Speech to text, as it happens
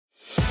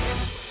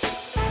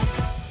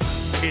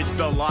It's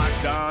the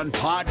Locked On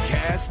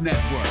Podcast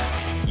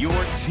Network, your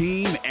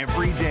team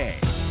every day.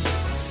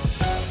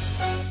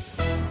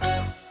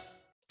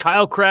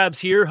 Kyle Krabs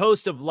here,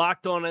 host of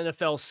Locked On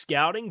NFL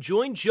Scouting.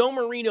 Join Joe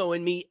Marino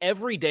and me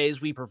every day as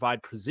we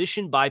provide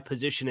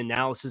position-by-position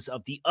analysis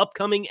of the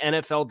upcoming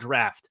NFL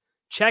Draft.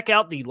 Check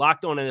out the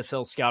Locked On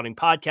NFL Scouting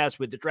podcast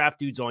with the Draft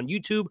Dudes on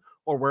YouTube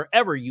or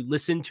wherever you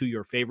listen to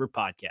your favorite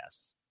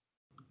podcasts.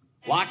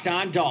 Locked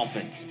On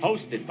Dolphins,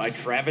 hosted by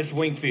Travis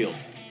Wingfield,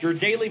 your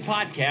daily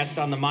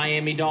podcast on the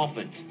Miami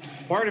Dolphins,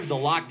 part of the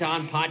Locked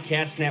On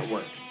Podcast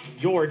Network,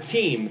 your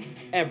team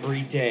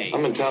every day.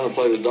 I'm in town to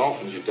play the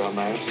Dolphins, you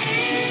dumbass.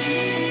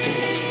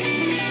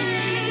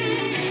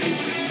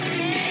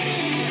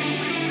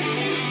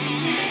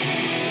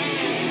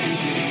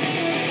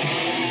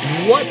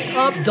 What's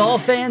up,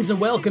 Dolphins, and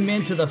welcome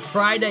into the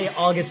Friday,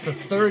 August the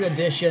 3rd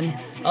edition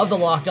of the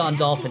Locked On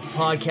Dolphins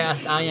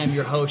podcast. I am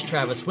your host,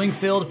 Travis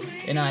Wingfield,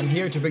 and I'm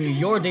here to bring you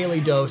your daily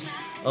dose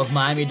of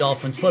Miami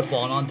Dolphins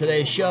football. And on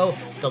today's show,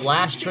 the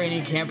last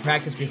training camp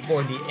practice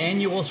before the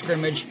annual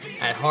scrimmage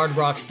at Hard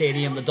Rock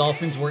Stadium. The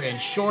Dolphins were in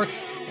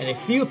shorts, and a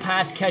few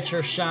pass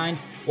catchers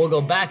shined. We'll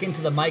go back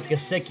into the Mike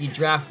Gesicki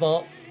draft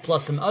vault,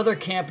 plus some other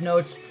camp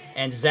notes,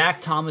 and Zach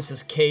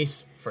Thomas's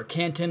case for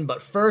Canton.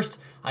 But first,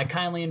 I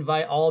kindly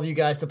invite all of you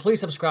guys to please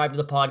subscribe to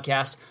the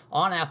podcast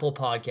on Apple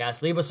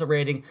Podcasts. Leave us a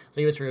rating,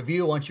 leave us a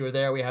review. Once you're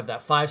there, we have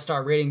that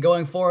 5-star rating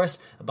going for us,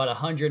 about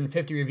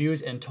 150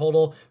 reviews in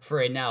total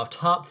for a now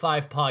top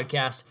 5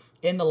 podcast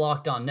in the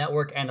Locked On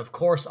Network, and of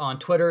course on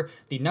Twitter,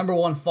 the number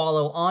one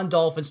follow on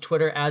Dolphins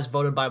Twitter as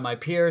voted by my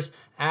peers,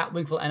 at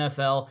Wingfield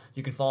NFL.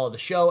 You can follow the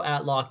show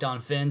at Locked On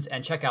Fins,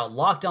 and check out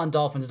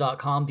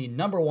LockedOnDolphins.com, the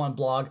number one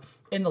blog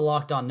in the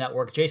Locked On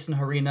Network. Jason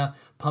Harina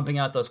pumping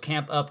out those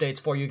camp updates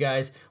for you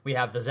guys. We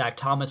have the Zach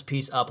Thomas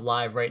piece up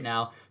live right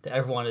now that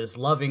everyone is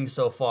loving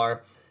so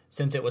far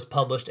since it was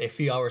published a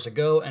few hours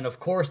ago. And of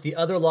course, the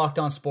other Locked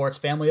On Sports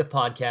family of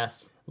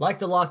podcasts, like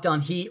the Locked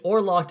On Heat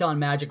or Locked On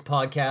Magic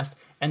podcast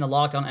and the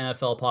Locked On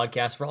NFL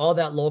podcast for all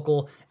that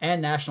local and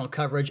national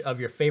coverage of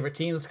your favorite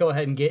team. Let's go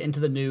ahead and get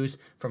into the news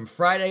from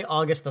Friday,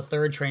 August the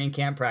 3rd training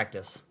camp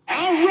practice. All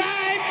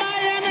right,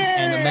 Miami!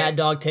 And the Mad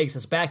Dog takes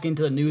us back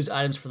into the news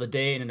items for the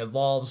day, and it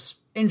involves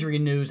injury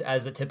news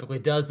as it typically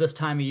does this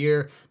time of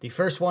year. The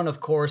first one, of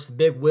course, the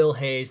big Will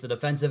Hayes, the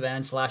defensive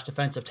end /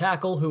 defensive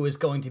tackle, who is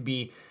going to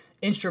be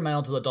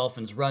instrumental to the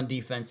Dolphins' run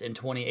defense in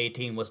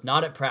 2018, was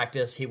not at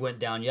practice. He went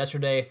down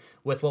yesterday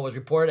with what was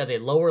reported as a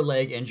lower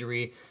leg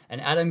injury,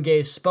 and Adam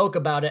Gase spoke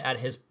about it at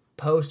his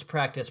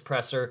post-practice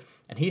presser,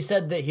 and he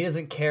said that he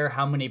doesn't care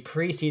how many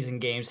preseason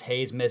games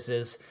Hayes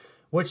misses,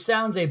 which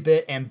sounds a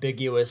bit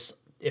ambiguous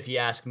if you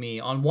ask me.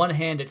 On one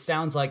hand, it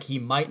sounds like he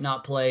might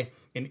not play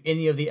in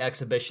any of the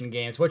exhibition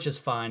games, which is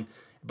fine,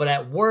 but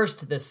at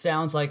worst, this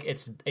sounds like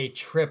it's a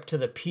trip to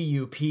the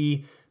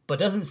PUP, but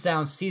doesn't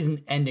sound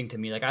season-ending to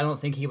me. Like, I don't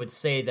think he would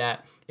say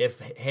that if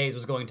Hayes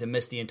was going to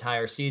miss the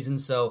entire season,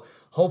 so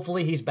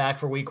hopefully he's back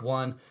for week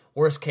 1.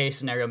 Worst case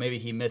scenario, maybe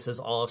he misses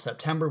all of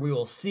September. We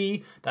will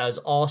see. That is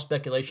all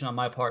speculation on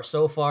my part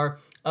so far.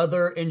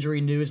 Other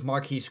injury news,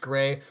 Marquise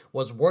Gray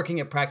was working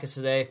at practice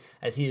today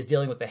as he is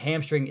dealing with a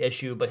hamstring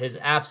issue, but his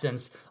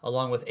absence,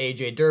 along with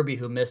A.J. Derby,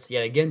 who missed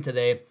yet again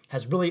today,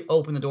 has really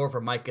opened the door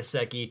for Mike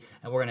Gesicki,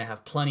 and we're going to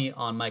have plenty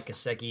on Mike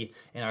Gesicki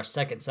in our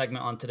second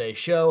segment on today's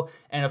show.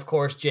 And of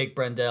course, Jake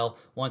Brendel,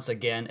 once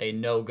again, a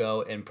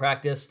no-go in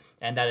practice.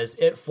 And that is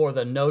it for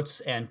the notes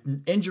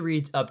and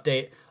injury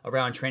update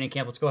around training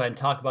camp. Let's go ahead and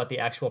talk about the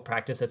actual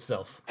practice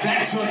itself.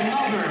 That's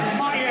another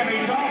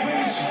Miami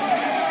Dolphins.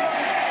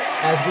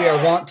 As we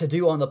are wont to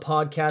do on the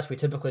podcast, we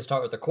typically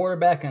start with the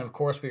quarterback, and of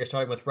course we are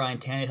starting with Ryan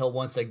Tannehill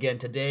once again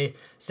today.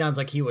 Sounds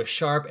like he was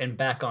sharp and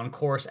back on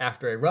course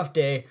after a rough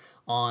day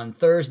on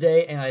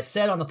Thursday, and I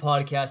said on the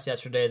podcast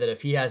yesterday that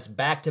if he has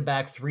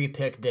back-to-back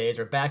 3-pick days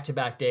or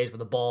back-to-back days where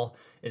the ball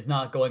is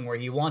not going where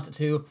he wants it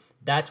to,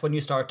 that's when you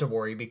start to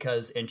worry,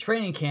 because in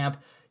training camp,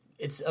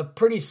 it's a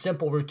pretty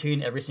simple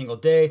routine every single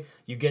day.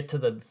 You get to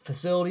the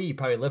facility, you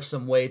probably lift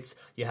some weights,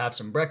 you have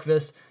some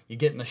breakfast, you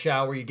get in the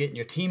shower, you get in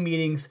your team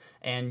meetings,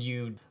 and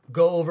you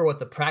go over what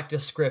the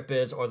practice script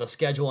is or the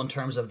schedule in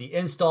terms of the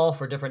install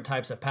for different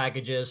types of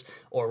packages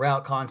or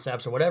route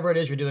concepts or whatever it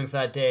is you're doing for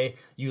that day.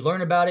 You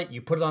learn about it,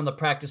 you put it on the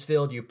practice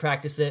field, you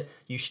practice it,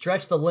 you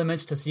stretch the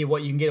limits to see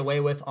what you can get away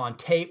with on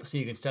tape so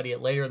you can study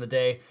it later in the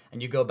day,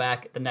 and you go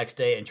back the next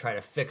day and try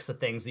to fix the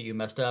things that you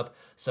messed up.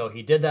 So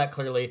he did that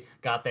clearly,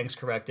 got things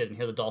corrected, and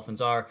here the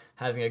Dolphins are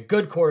having a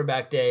good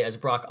quarterback day as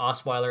Brock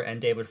Osweiler and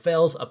David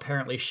Fales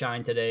apparently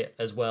shine today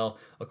as well,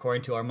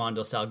 according to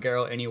Armando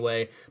Salguero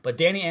anyway. But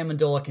Danny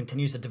Amendola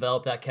continues to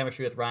develop that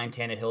chemistry with Ryan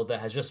Tannehill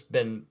that has just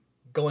been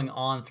going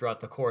on throughout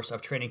the course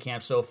of training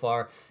camp so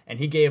far, and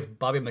he gave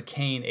Bobby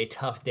McCain a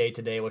tough day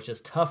today, which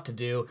is tough to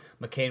do.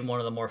 McCain, one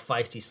of the more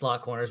feisty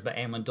slot corners, but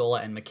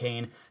Amendola and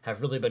McCain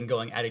have really been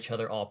going at each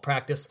other all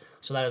practice,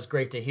 so that is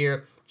great to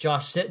hear.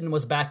 Josh Sitton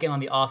was back in on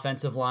the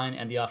offensive line,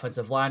 and the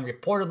offensive line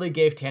reportedly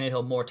gave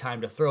Tannehill more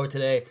time to throw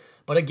today,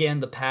 but again,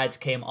 the pads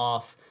came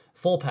off.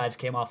 Full pads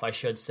came off, I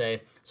should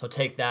say, so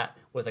take that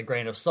with a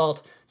grain of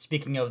salt.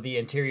 Speaking of the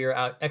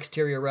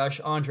exterior rush,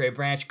 Andre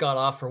Branch got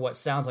off for what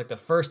sounds like the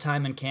first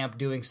time in camp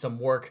doing some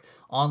work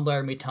on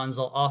Laramie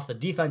Tunzel off the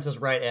defense's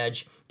right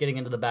edge, getting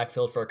into the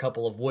backfield for a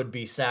couple of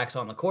would-be sacks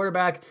on the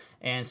quarterback.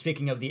 And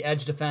speaking of the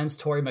edge defense,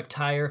 Torrey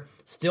McTyer,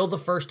 still the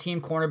first-team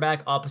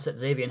cornerback opposite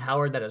Xavier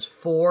Howard. That is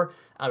 4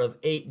 out of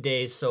 8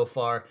 days so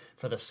far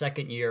for the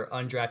second-year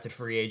undrafted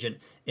free agent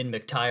in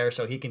McTyer,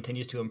 so he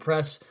continues to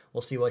impress.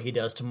 We'll see what he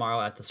does tomorrow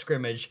at the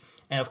scrimmage.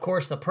 And of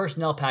course, the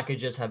personnel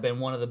packages have been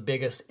one of the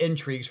biggest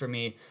intrigues for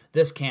me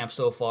this camp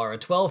so far.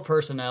 12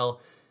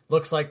 personnel,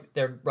 looks like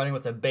they're running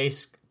with a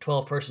base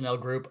 12 personnel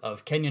group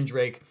of Kenyon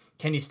Drake,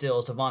 Kenny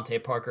Stills,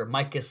 Devontae Parker,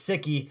 Mike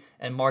Gesicki,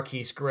 and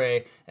Marquise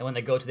Gray. And when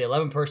they go to the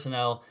 11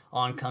 personnel,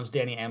 on comes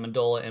Danny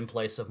Amendola in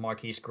place of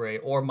Marquise Gray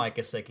or Mike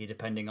Gesicki,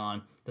 depending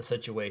on the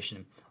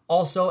situation.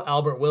 Also,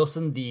 Albert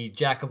Wilson, the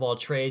jack of all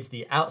trades,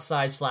 the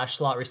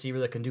outside/slot receiver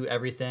that can do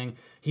everything.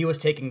 He was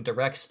taking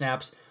direct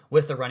snaps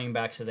with the running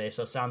backs today,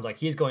 so it sounds like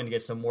he's going to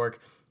get some work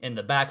in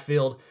the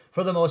backfield.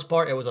 For the most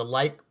part, it was a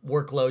light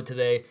workload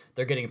today.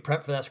 They're getting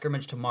prepped for that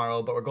scrimmage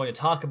tomorrow, but we're going to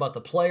talk about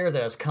the player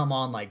that has come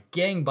on like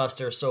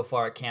gangbusters so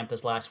far at camp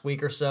this last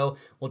week or so.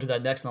 We'll do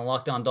that next on the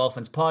Locked On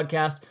Dolphins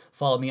podcast.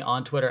 Follow me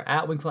on Twitter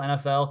at Wingfield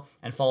NFL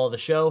and follow the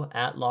show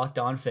at Locked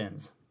On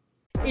Fins.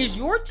 Is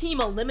your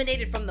team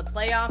eliminated from the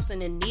playoffs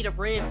and in need of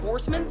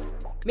reinforcements?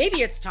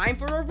 Maybe it's time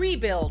for a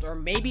rebuild, or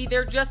maybe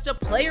they're just a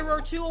player or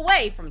two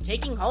away from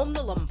taking home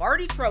the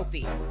Lombardi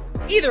Trophy.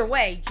 Either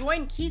way,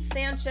 join Keith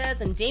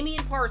Sanchez and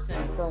Damian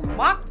Parson for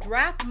Mock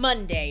Draft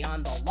Monday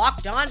on the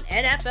Locked On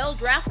NFL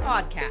Draft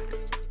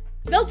Podcast.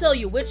 They'll tell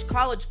you which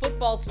college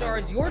football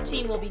stars your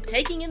team will be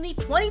taking in the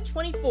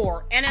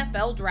 2024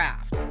 NFL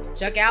Draft.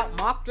 Check out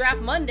Mock Draft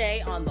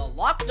Monday on the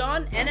Locked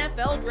On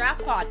NFL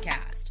Draft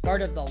Podcast,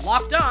 part of the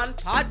Locked On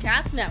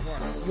Podcast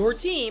Network, your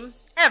team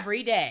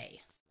every day.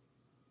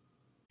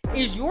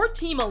 Is your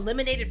team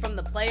eliminated from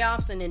the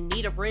playoffs and in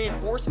need of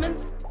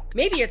reinforcements?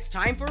 Maybe it's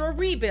time for a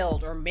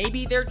rebuild, or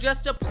maybe they're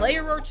just a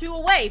player or two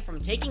away from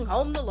taking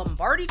home the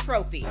Lombardi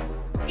Trophy.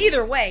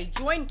 Either way,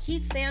 join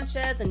Keith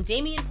Sanchez and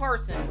Damian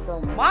Parson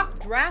for Mock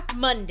Draft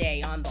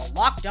Monday on the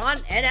Locked On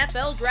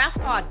NFL Draft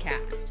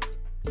Podcast.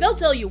 They'll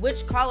tell you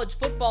which college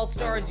football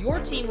stars your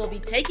team will be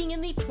taking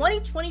in the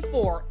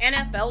 2024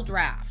 NFL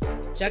Draft.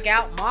 Check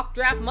out Mock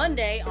Draft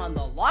Monday on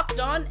the Locked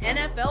On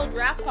NFL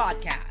Draft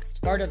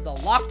Podcast, part of the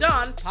Locked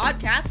On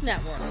Podcast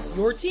Network,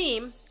 your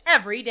team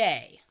every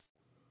day.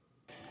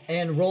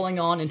 And rolling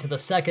on into the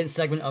second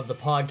segment of the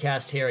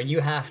podcast here, and you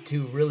have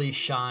to really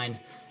shine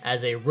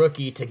as a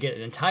rookie to get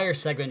an entire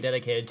segment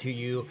dedicated to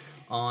you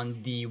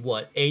on the,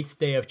 8th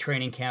day of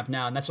training camp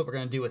now, and that's what we're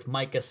going to do with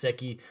Mike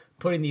Gesicki,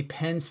 putting the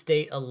Penn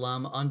State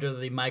alum under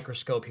the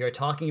microscope here,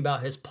 talking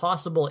about his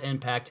possible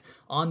impact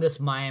on this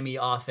Miami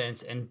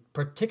offense, and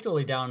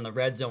particularly down in the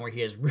red zone where he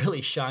has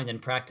really shined in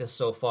practice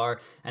so far,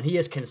 and he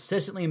is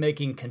consistently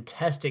making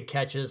contested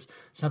catches,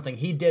 something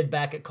he did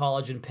back at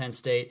college in Penn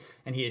State,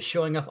 and he is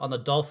showing up on the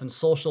Dolphins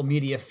social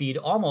media feed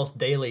almost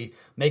daily,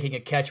 making a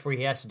catch where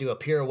he has to do a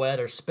pirouette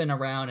or spin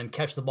around and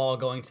catch the ball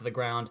going to the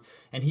ground,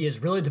 and he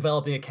is really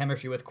developing a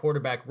chemistry with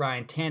quarterback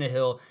Ryan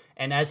Tannehill,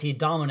 and as he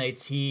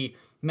dominates, he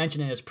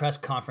mentioned in his press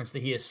conference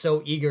that he is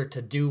so eager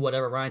to do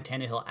whatever Ryan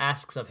Tannehill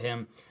asks of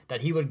him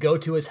that he would go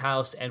to his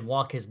house and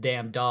walk his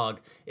damn dog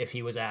if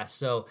he was asked.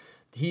 So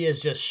he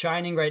is just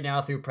shining right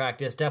now through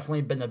practice,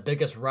 definitely been the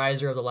biggest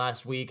riser of the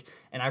last week.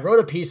 And I wrote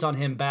a piece on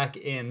him back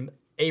in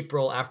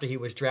April after he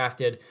was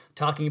drafted,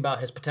 talking about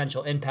his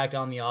potential impact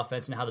on the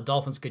offense and how the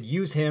Dolphins could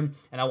use him.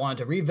 And I wanted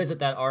to revisit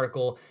that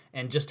article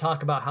and just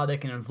talk about how they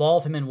can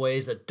involve him in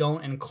ways that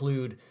don't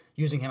include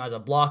using him as a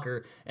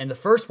blocker. And the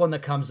first one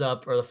that comes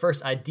up, or the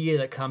first idea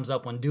that comes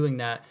up when doing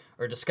that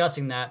or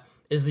discussing that,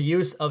 is the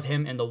use of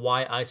him in the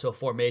Y ISO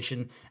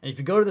formation. And if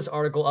you go to this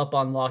article up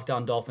on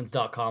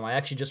LockedOnDolphins.com, I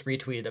actually just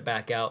retweeted it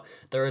back out.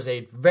 There is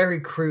a very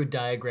crude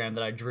diagram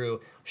that I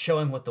drew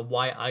showing what the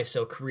Y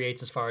ISO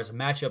creates as far as a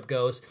matchup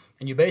goes.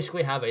 And you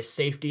basically have a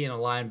safety and a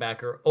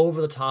linebacker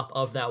over the top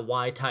of that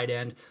Y tight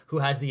end who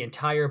has the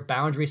entire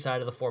boundary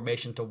side of the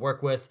formation to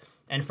work with.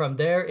 And from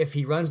there, if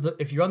you run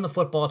the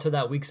football to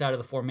that weak side of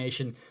the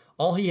formation,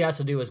 all he has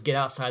to do is get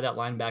outside that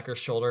linebacker's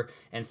shoulder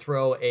and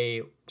throw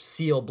a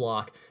seal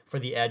block for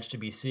the edge to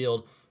be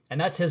sealed.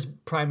 And that's his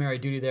primary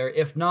duty there.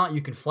 If not,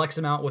 you can flex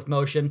him out with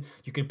motion.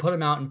 You can put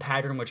him out in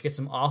pattern, which gets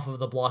him off of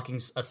the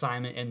blocking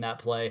assignment in that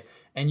play.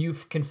 And you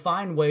can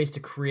find ways to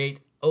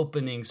create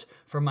openings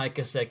for Mike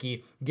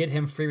Gesicki, get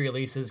him free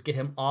releases, get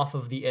him off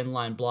of the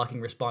inline blocking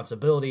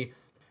responsibility.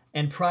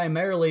 And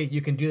primarily,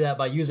 you can do that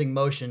by using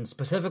motion,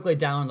 specifically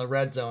down in the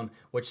red zone,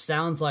 which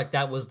sounds like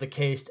that was the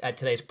case at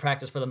today's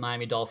practice for the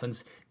Miami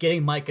Dolphins,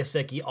 getting Mike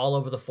Gesicki all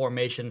over the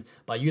formation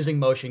by using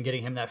motion,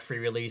 getting him that free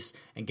release,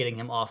 and getting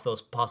him off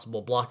those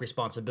possible block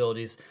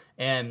responsibilities.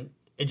 And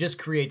it just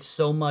creates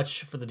so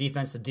much for the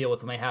defense to deal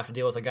with when they have to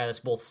deal with a guy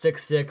that's both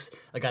 6'6",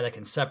 a guy that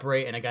can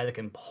separate, and a guy that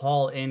can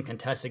haul in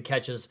contested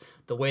catches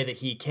the way that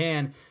he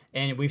can.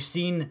 And we've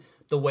seen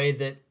the way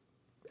that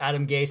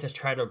Adam Gase has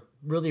tried to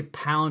really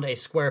pound a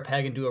square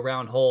peg into a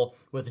round hole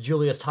with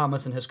Julius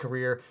Thomas in his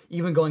career,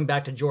 even going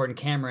back to Jordan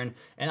Cameron.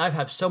 And I've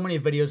had so many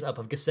videos up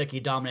of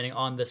Gesicki dominating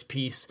on this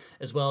piece,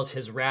 as well as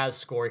his RAS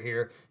score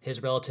here,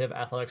 his relative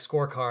athletic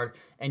scorecard.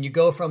 And you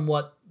go from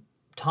what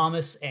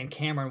Thomas and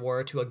Cameron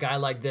were to a guy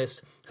like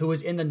this who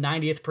was in the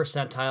 90th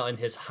percentile in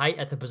his height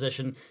at the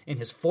position, in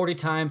his 40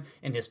 time,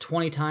 in his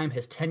 20 time,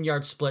 his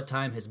 10-yard split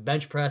time, his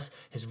bench press,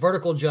 his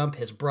vertical jump,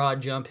 his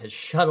broad jump, his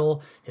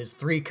shuttle, his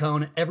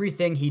three-cone.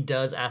 Everything he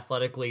does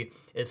athletically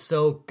is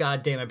so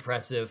goddamn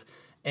impressive.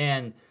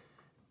 And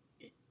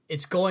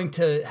it's going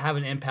to have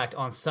an impact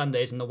on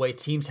Sundays and the way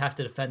teams have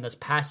to defend this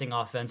passing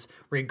offense,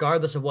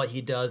 regardless of what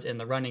he does in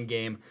the running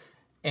game.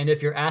 And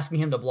if you're asking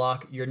him to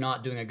block, you're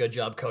not doing a good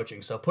job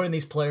coaching. So putting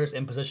these players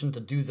in position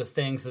to do the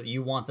things that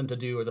you want them to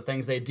do or the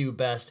things they do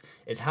best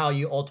is how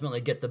you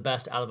ultimately get the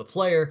best out of a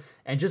player.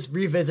 And just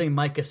revisiting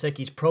Mike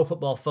Gesicki's Pro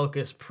Football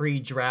Focus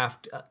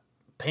pre-draft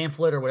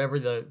pamphlet or whatever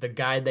the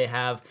guide they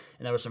have,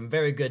 and there was some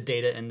very good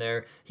data in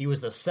there. He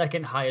was the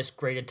second highest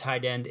graded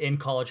tight end in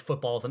college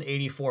football with an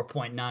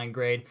 84.9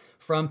 grade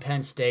from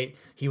Penn State.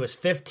 He was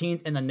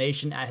 15th in the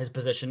nation at his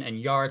position in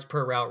yards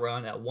per route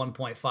run at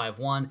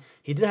 1.51.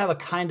 He did have a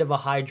kind of a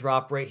high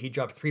drop rate. He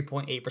dropped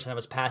 3.8% of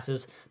his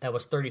passes. That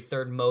was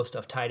 33rd most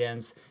of tight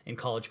ends in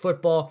college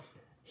football.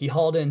 He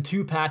hauled in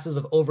 2 passes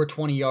of over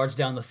 20 yards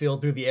down the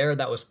field through the air.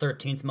 That was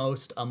 13th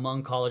most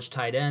among college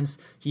tight ends.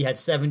 He had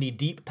 70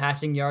 deep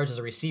passing yards as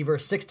a receiver,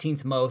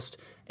 16th most,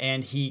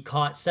 and he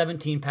caught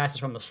 17 passes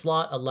from the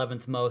slot,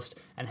 11th most,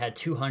 and had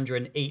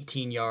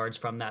 218 yards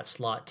from that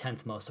slot,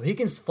 10th most. So he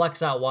can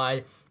flex out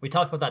wide. We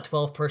talked about that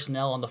 12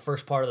 personnel on the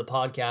first part of the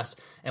podcast,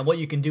 and what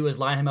you can do is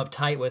line him up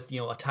tight with,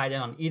 a tight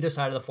end on either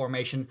side of the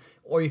formation,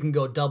 or you can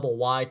go double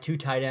wide, 2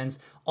 tight ends.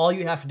 All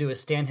you have to do is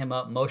stand him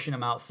up, motion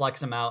him out,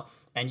 flex him out,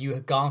 and you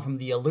have gone from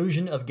the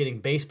illusion of getting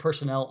base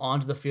personnel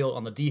onto the field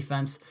on the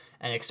defense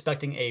and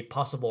expecting a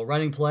possible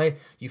running play.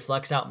 You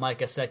flex out Mike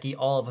Gesicki,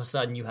 all of a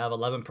sudden you have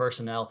 11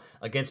 personnel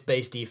against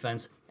base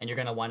defense, and you're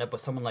going to wind up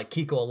with someone like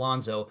Kiko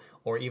Alonso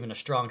or even a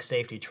strong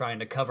safety trying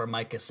to cover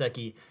Mike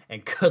Gesicki,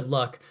 and good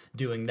luck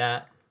doing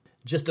that.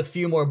 Just a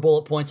few more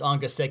bullet points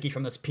on Gesicki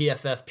from this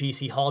PFF piece.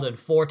 He hauled in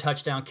 4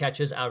 touchdown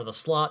catches out of the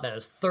slot. That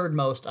is 3rd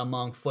most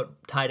among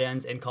tight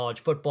ends in college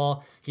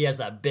football. He has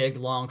that big,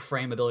 long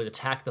frame ability to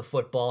tack the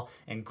football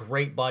and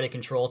great body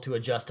control to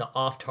adjust to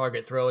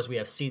off-target throws. We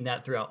have seen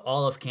that throughout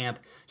all of camp.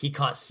 He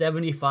caught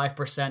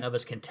 75% of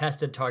his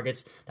contested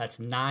targets.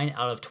 That's 9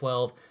 out of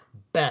 12.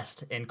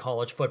 Best in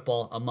college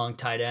football among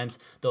tight ends.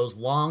 Those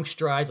long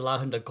strides allow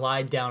him to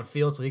glide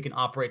downfield so he can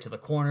operate to the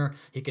corner,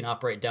 he can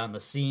operate down the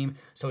seam.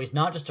 So he's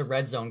not just a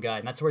red zone guy,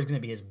 and that's where he's going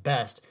to be his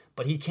best,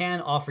 but he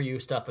can offer you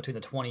stuff between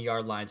the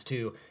 20-yard lines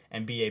too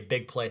and be a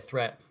big play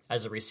threat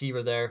as a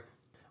receiver there.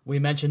 We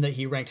mentioned that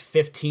he ranked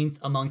 15th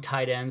among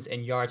tight ends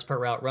in yards per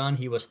route run.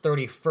 He was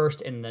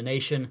 31st in the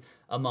nation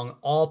among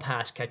all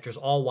pass catchers,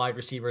 all wide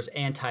receivers,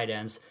 and tight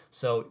ends.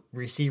 So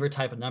receiver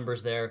type of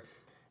numbers there.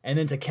 And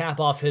then to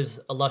cap off his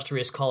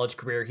illustrious college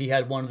career, he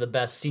had one of the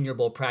best Senior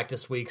Bowl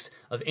practice weeks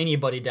of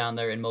anybody down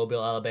there in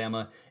Mobile,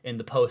 Alabama in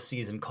the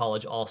postseason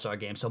college all-star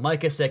game. So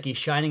Mike Gesicki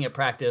shining at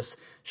practice,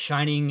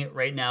 shining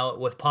right now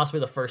with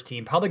possibly the first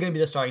team, probably going to be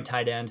the starting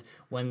tight end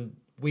when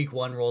week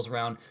 1 rolls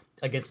around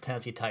against the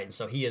Tennessee Titans.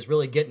 So he is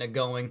really getting it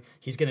going.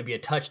 He's going to be a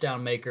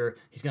touchdown maker.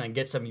 He's going to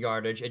get some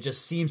yardage. It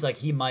just seems like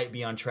he might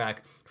be on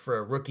track for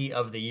a rookie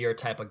of the year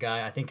type of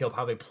guy. I think he'll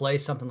probably play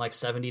something like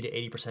 70 to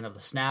 80% of the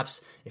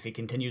snaps if he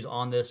continues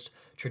on this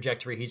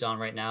trajectory he's on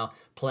right now,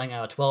 playing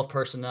out of 12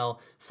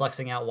 personnel,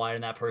 flexing out wide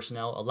in that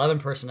personnel, 11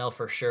 personnel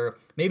for sure,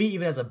 maybe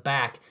even as a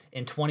back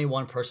in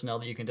 21 personnel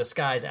that you can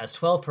disguise as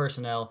 12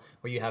 personnel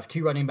where you have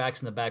 2 running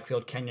backs in the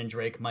backfield, Kenyon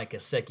Drake, Mike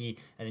Gesicki,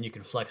 and then you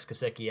can flex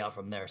Gesicki out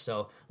from there.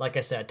 So like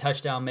I said,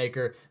 touchdown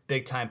maker,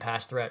 big time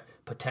pass threat,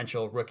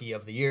 potential rookie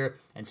of the year.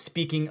 And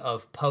speaking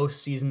of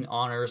postseason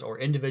honors or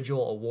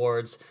individual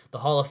awards, the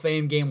Hall of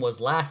Fame game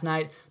was last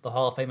night. The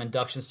Hall of Fame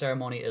induction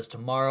ceremony is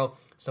tomorrow.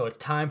 So it's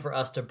time for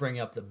us to bring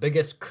up the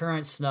biggest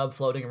current snub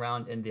floating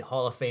around in the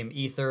Hall of Fame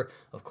ether.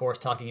 Of course,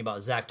 talking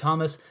about Zach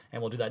Thomas,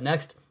 and we'll do that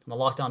next on the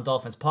Locked On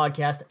Dolphins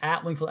podcast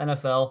at Wingfield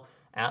NFL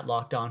at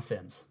Locked On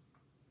Fins.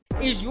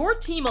 Is your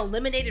team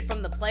eliminated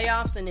from the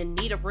playoffs and in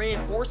need of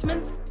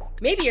reinforcements?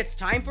 Maybe it's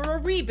time for a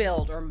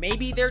rebuild, or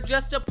maybe they're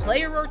just a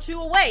player or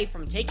 2 away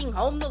from taking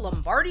home the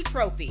Lombardi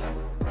Trophy.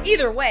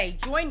 Either way,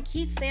 join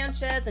Keith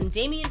Sanchez and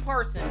Damian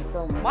Parson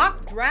for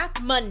Mock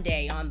Draft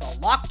Monday on the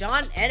Locked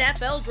On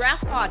NFL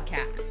Draft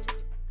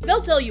Podcast. They'll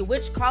tell you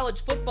which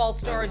college football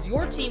stars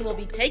your team will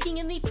be taking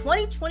in the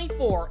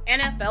 2024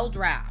 NFL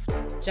Draft.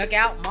 Check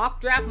out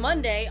Mock Draft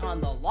Monday on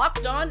the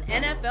Locked On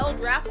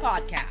NFL Draft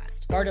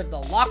Podcast, part of the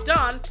Locked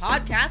On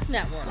Podcast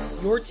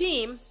Network, your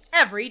team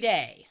every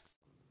day.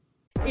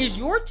 Is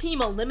your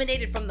team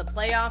eliminated from the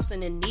playoffs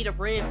and in need of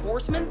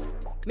reinforcements?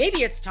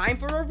 Maybe it's time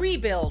for a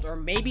rebuild, or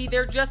maybe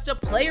they're just a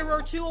player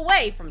or 2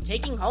 away from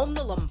taking home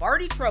the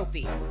Lombardi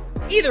Trophy.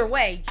 Either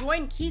way,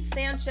 join Keith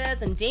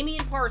Sanchez and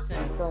Damian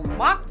Parson for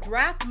Mock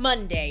Draft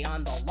Monday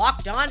on the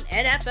Locked On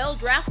NFL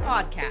Draft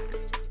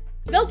Podcast.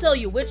 They'll tell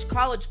you which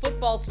college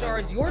football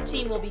stars your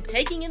team will be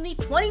taking in the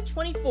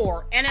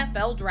 2024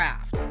 NFL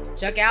Draft.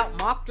 Check out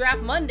Mock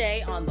Draft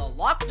Monday on the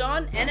Locked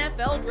On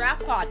NFL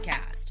Draft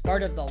Podcast,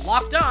 part of the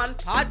Locked On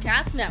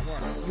Podcast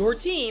Network, your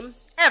team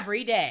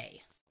every day.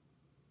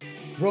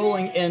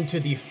 Rolling into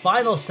the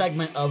final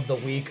segment of the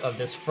week of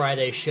this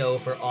Friday show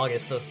for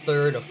August the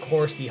 3rd. Of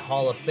course, the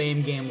Hall of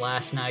Fame game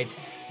last night.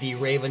 The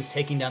Ravens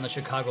taking down the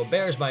Chicago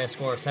Bears by a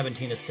score of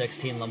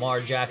 17-16. Lamar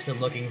Jackson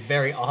looking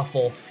very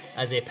awful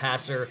as a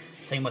passer.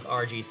 Same with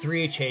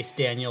RG3, Chase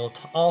Daniel,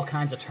 all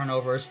kinds of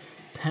turnovers.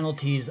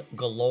 Penalties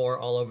galore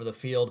all over the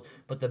field.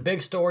 But the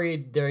big story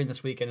during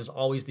this weekend is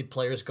always the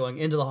players going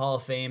into the Hall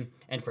of Fame.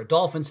 And for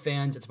Dolphins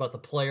fans, it's about the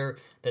player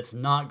that's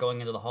not going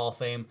into the Hall of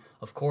Fame.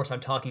 Of course, I'm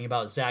talking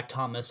about Zach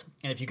Thomas.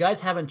 And if you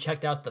guys haven't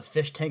checked out the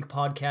Fish Tank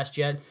podcast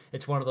yet,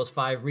 it's one of those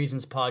 5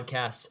 Reasons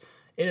podcasts.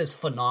 It is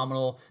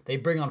phenomenal. They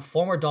bring on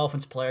former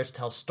Dolphins players to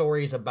tell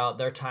stories about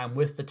their time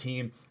with the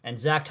team. And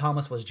Zach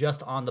Thomas was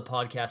just on the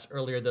podcast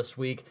earlier this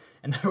week.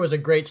 And there was a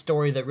great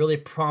story that really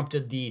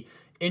prompted the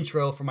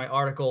intro for my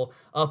article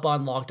up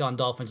on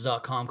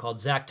LockedOnDolphins.com called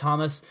Zach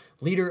Thomas,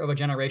 Leader of a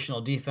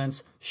Generational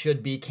Defense,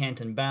 Should Be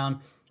Canton Bound.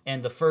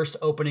 And the first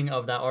opening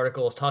of that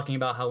article is talking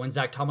about how when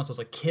Zach Thomas was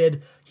a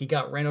kid, he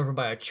got ran over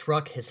by a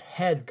truck. His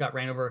head got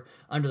ran over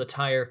under the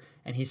tire,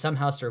 and he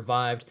somehow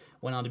survived,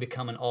 went on to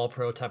become an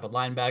all-pro type of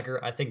linebacker.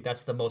 I think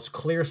that's the most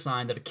clear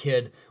sign that a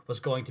kid was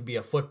going to be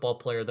a football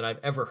player that I've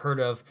ever heard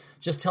of.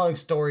 Just telling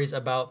stories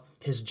about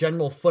his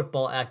general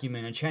football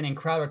acumen. And Channing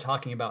Crowder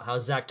talking about how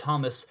Zach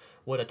Thomas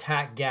would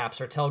attack gaps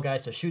or tell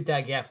guys to shoot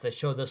that gap if they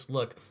show this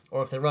look,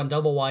 or if they run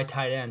double wide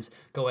tight ends,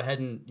 go ahead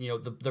and,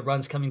 the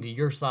run's coming to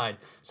your side.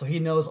 So he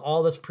knows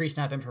all this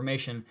pre-snap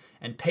information,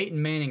 and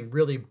Peyton Manning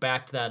really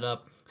backed that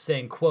up,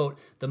 saying, quote,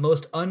 "The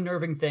most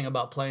unnerving thing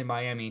about playing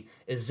Miami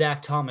is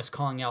Zach Thomas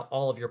calling out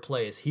all of your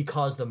plays. He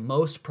caused the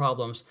most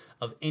problems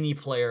of any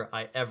player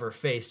I ever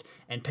faced."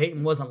 And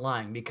Peyton wasn't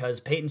lying, because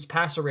Peyton's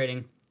passer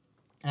rating,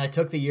 and I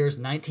took the years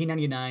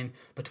 1999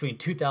 between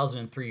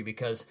 2003,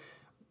 because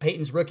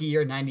Peyton's rookie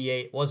year,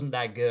 98, wasn't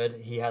that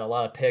good. He had a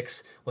lot of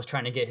picks, was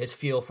trying to get his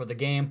feel for the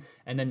game.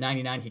 And then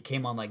 99, he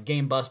came on like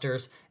game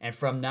busters. And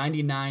from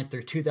 99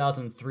 through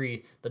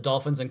 2003, the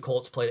Dolphins and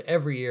Colts played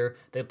every year.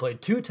 They played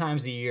 2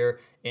 times a year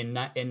in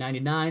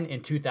 99,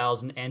 in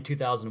 2000, and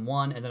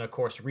 2001. And then, of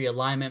course,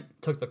 realignment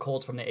took the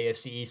Colts from the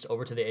AFC East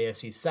over to the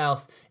AFC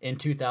South in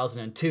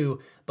 2002.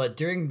 But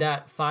during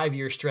that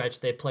 5-year stretch,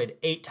 they played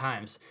 8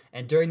 times.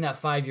 And during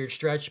that 5-year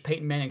stretch,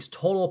 Peyton Manning's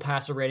total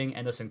passer rating,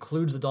 and this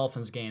includes the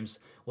Dolphins games,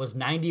 was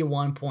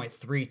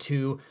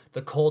 91.32.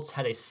 The Colts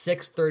had a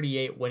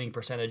 638 winning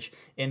percentage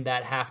in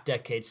that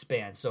half-decade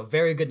span. So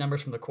very good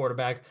numbers from the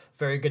quarterback,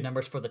 very good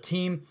numbers for the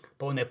team.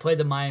 But when they played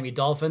the Miami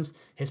Dolphins,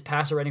 his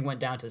passer rating went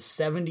down to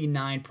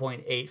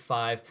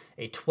 79.85,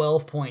 a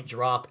 12-point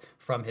drop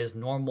from his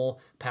normal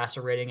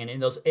passer rating. And in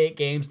those 8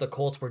 games, the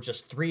Colts were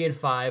just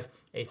 3-5,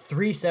 a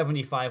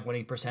 375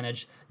 winning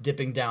percentage,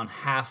 dipping down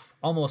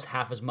almost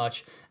half as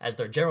much as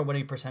their general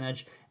winning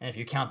percentage. And if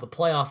you count the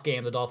playoff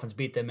game, the Dolphins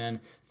beat them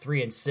in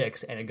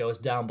 3-6, and it goes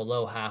down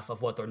below half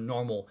of what their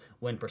normal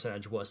win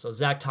percentage was. So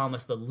Zach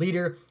Thomas, the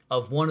leader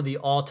of one of the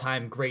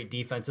all-time great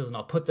defenses, and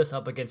I'll put this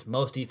up against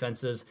most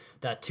defenses,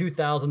 that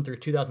 2000 through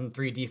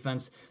 2003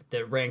 defense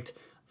that ranked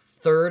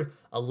 3rd,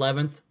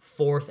 11th,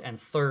 4th, and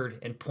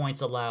 3rd in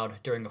points allowed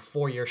during a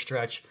 4-year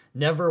stretch.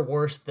 Never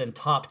worse than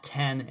top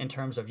 10 in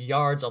terms of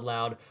yards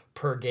allowed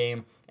per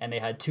game, and they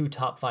had 2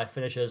 top 5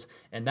 finishes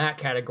in that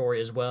category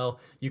as well.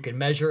 You can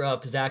measure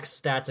up Zach's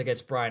stats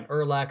against Brian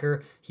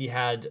Urlacher. He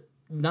had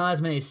not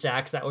as many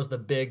sacks. That was the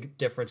big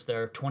difference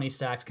there. 20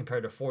 sacks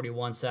compared to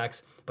 41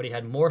 sacks. But he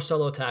had more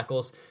solo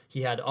tackles.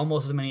 He had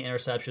almost as many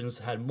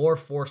interceptions, had more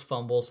forced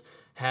fumbles,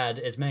 had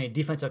as many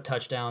defensive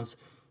touchdowns.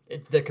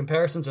 The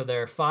comparisons are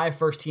there. 5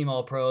 first-team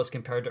All-Pros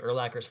compared to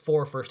Urlacher's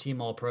 4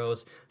 first-team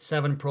All-Pros,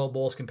 7 Pro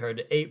Bowls compared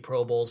to 8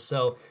 Pro Bowls.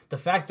 So the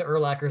fact that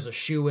Urlacher's a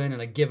shoe-in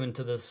and a given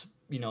to this,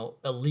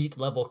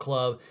 elite-level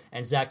club,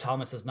 and Zach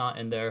Thomas is not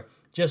in there,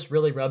 just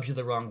really rubs you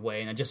the wrong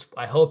way. And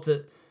I hope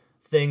that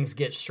things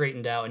get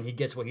straightened out and he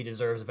gets what he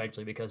deserves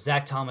eventually, because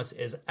Zach Thomas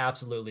is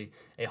absolutely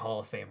a Hall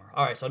of Famer.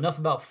 All right, so enough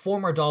about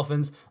former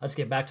Dolphins. Let's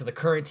get back to the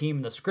current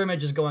team. The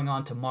scrimmage is going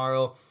on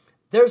tomorrow.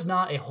 There's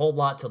not a whole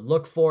lot to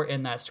look for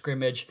in that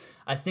scrimmage.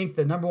 I think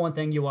the number one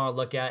thing you want to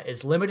look at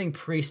is limiting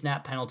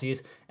pre-snap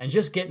penalties and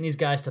just getting these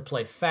guys to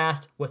play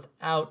fast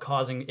without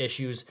causing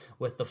issues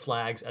with the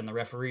flags and the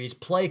referees.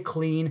 Play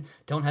clean,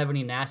 don't have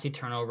any nasty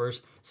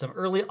turnovers. Some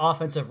early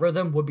offensive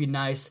rhythm would be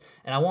nice,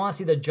 and I want to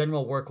see the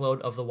general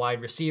workload of the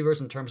wide receivers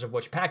in terms of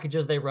which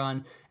packages they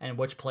run and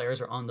which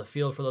players are on the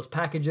field for those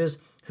packages,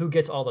 who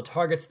gets all the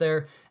targets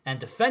there, and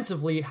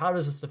defensively, how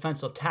does this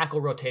defensive tackle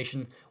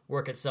rotation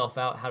work itself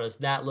out? How does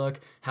that look?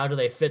 How do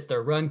they fit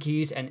their run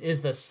keys? And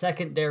is the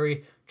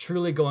secondary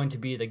truly going to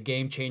be the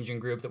game-changing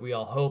group that we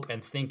all hope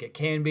and think it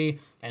can be?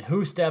 And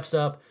who steps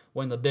up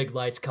when the big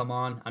lights come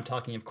on? I'm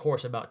talking, of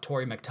course, about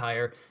Torrey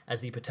McTyer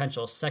as the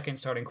potential second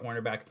starting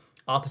cornerback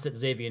opposite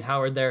Xavier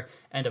Howard there.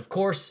 And, of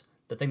course,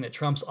 the thing that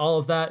trumps all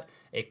of that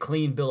a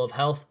clean bill of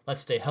health.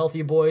 Let's stay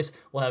healthy, boys.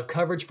 We'll have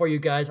coverage for you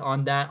guys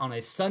on that on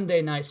a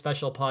Sunday night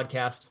special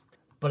podcast.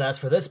 But as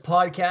for this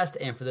podcast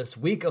and for this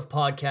week of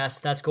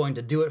podcasts, that's going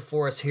to do it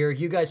for us here.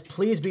 You guys,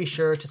 please be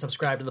sure to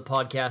subscribe to the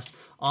podcast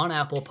on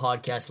Apple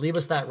Podcasts. Leave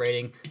us that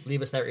rating.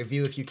 Leave us that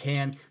review if you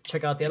can.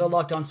 Check out the other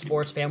Locked On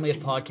Sports family of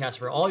podcasts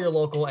for all your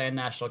local and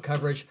national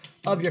coverage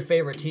of your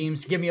favorite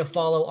teams. Give me a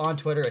follow on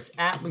Twitter. It's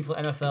at Wingfield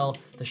NFL.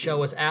 The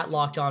show is at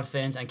Locked On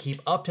Fins. And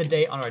keep up to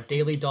date on our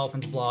daily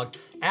Dolphins blog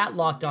at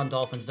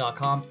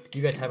LockedOnDolphins.com.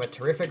 You guys have a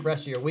terrific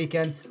rest of your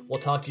weekend. We'll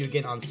talk to you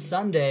again on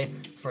Sunday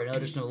for another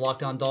edition of the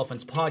Locked On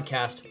Dolphins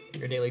podcast,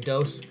 your daily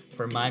dose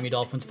for Miami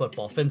Dolphins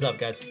football. Fins up,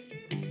 guys.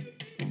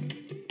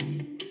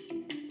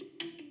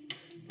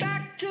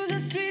 Back to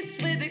the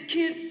streets where the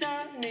kids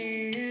are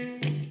near.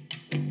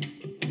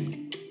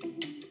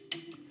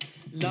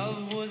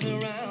 Love was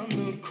around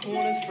the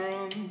corner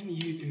from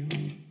you.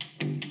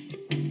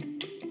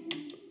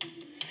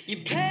 You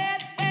played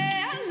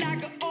well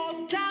like an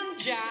old-time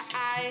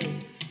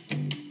jive.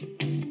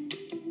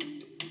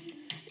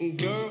 And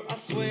girl, I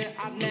swear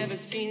I've never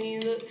seen you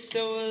look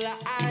so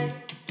alive.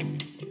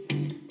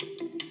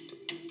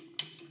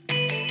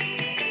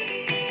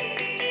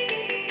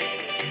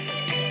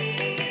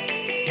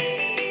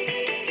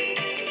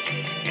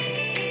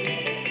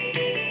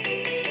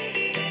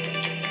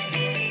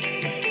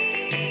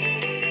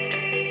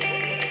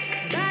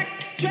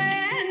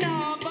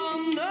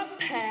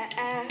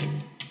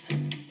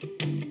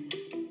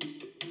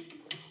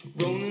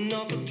 Rolling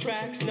off the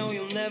tracks, no,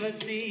 you'll never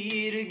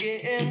see it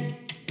again.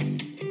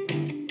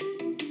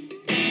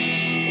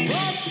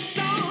 What's the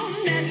song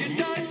that you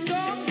done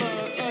so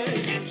much?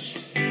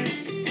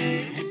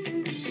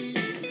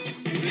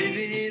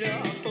 Living it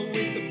up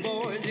with the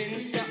boys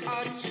and such.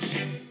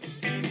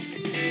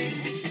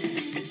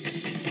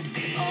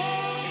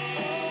 Oh,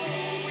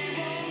 we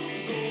won't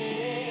go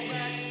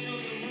back to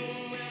the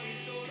room where we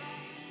sold our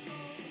soul.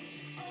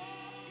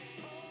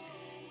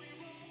 We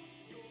won't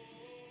go.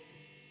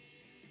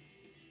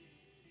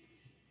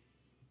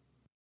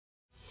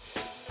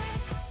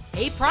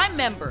 Hey, Prime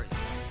members,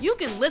 you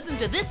can listen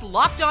to this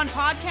Locked On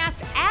podcast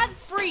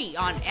ad-free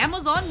on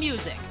Amazon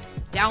Music.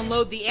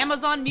 Download the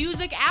Amazon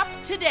Music app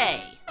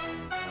today.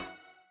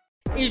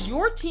 Is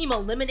your team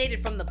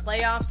eliminated from the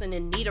playoffs and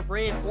in need of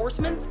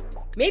reinforcements?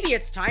 Maybe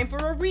it's time for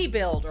a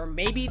rebuild, or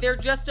maybe they're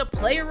just a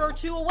player or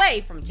two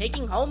away from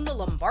taking home the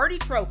Lombardi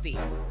Trophy.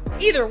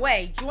 Either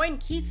way, join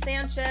Keith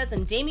Sanchez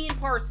and Damian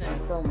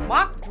Parson for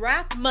Mock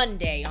Draft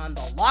Monday on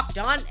the Locked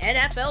On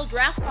NFL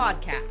Draft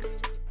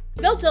Podcast.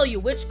 They'll tell you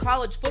which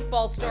college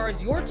football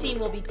stars your team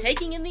will be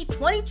taking in the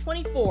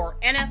 2024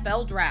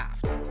 NFL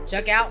Draft.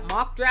 Check out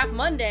Mock Draft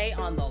Monday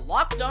on the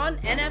Locked On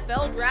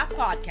NFL Draft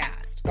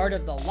Podcast, part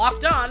of the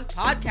Locked On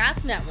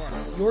Podcast Network.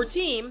 Your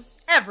team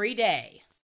every day.